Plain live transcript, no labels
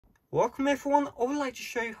Welcome everyone, I would like to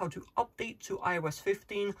show you how to update to iOS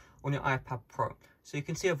 15 on your iPad Pro. So you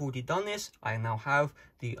can see I've already done this. I now have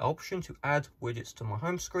the option to add widgets to my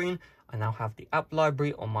home screen. I now have the app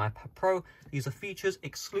library on my iPad Pro. These are features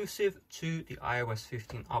exclusive to the iOS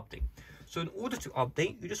 15 update. So in order to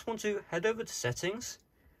update, you just want to head over to settings,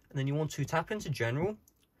 and then you want to tap into general,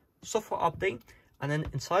 software update, and then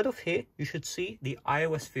inside of here, you should see the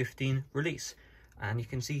iOS 15 release. And you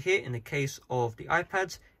can see here in the case of the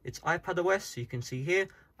iPads, it's iPadOS. So you can see here,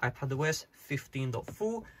 iPadOS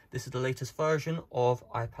 15.4. This is the latest version of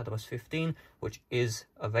iPadOS 15, which is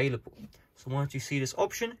available. So once you see this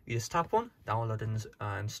option, you just tap on download and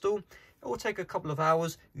install. It will take a couple of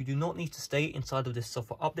hours. You do not need to stay inside of this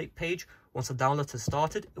software update page. Once the download has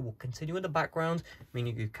started, it will continue in the background,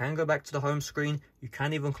 meaning you can go back to the home screen. You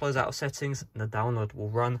can even close out of settings and the download will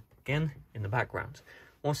run again in the background.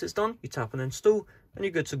 Once it's done, you tap on install and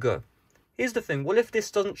you're good to go. Here's the thing, what if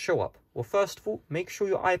this doesn't show up? Well, first of all, make sure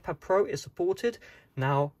your iPad Pro is supported.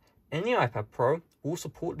 Now, any iPad Pro will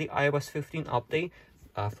support the iOS 15 update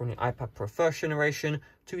from the iPad Pro first generation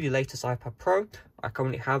to the latest iPad Pro. I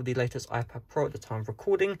currently have the latest iPad Pro at the time of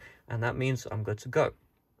recording, and that means I'm good to go.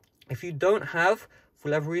 If you don't have, for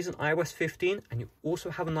whatever reason, iOS 15, and you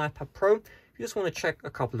also have an iPad Pro, you just want to check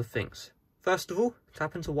a couple of things. First of all,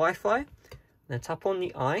 tap into Wi-Fi, then tap on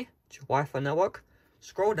the I to your Wi-Fi network,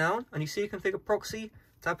 scroll down and you see configure proxy,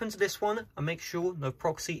 tap into this one and make sure no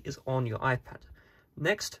proxy is on your iPad.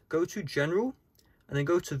 Next, go to general and then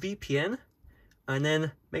go to VPN and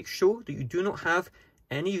then make sure that you do not have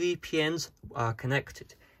any VPNs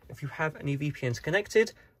connected. If you have any VPNs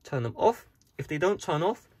connected, turn them off. If they don't turn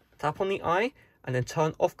off, tap on the I and then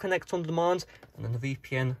turn off connect on demand, and then the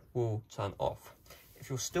VPN will turn off. If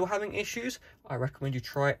you're still having issues, I recommend you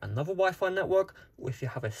try another Wi-Fi network, or if you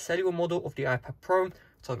have a cellular model of the iPad Pro,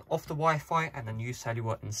 turn off the Wi-Fi and then use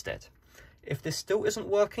cellular instead. If this still isn't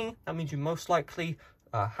working, that means you most likely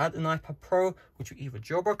had an iPad Pro which you either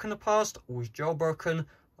jailbroken in the past or was jailbroken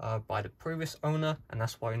by the previous owner, and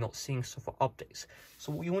that's why you're not seeing software updates.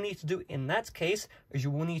 So what you will need to do in that case is you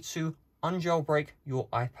will need to unjailbreak your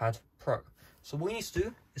iPad Pro. So what you need to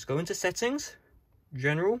do is go into settings,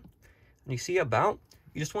 general, and you see about.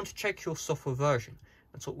 You just want to check your software version.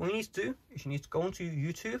 And so what you need to do is you need to go onto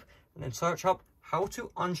YouTube and then search up how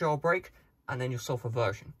to unjailbreak and then your software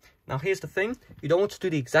version. Now here's the thing, you don't want to do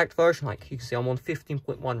the exact version. Like you can see I'm on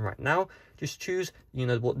 15.1 right now. Just choose,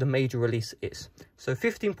 what the major release is. So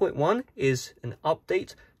 15.1 is an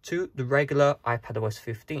update to the regular iPadOS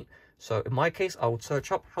 15. So in my case, I would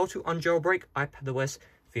search up how to unjailbreak iPadOS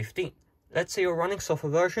 15. Let's say you're running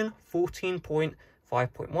software version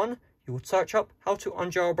 14.5.1. You will search up how to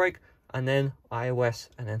unjailbreak and then iOS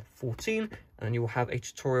and then 14, and then you will have a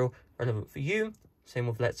tutorial relevant for you. Same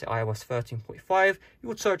with, let's say, iOS 13.5. You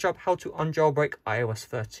would search up how to unjailbreak iOS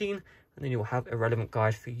 13, and then you will have a relevant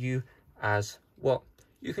guide for you as well.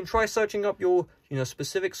 You can try searching up your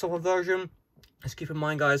specific software version. Just keep in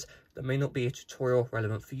mind, guys, there may not be a tutorial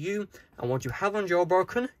relevant for you. And once you have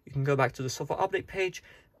unjailbroken, you can go back to the software update page,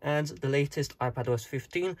 and the latest iPadOS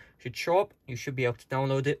 15 should show up. You should be able to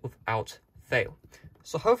download it without fail.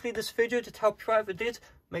 So hopefully this video did help you out. If it did,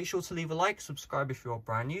 make sure to leave a like, subscribe if you're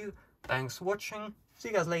brand new. Thanks for watching. See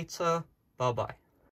you guys later. Bye bye.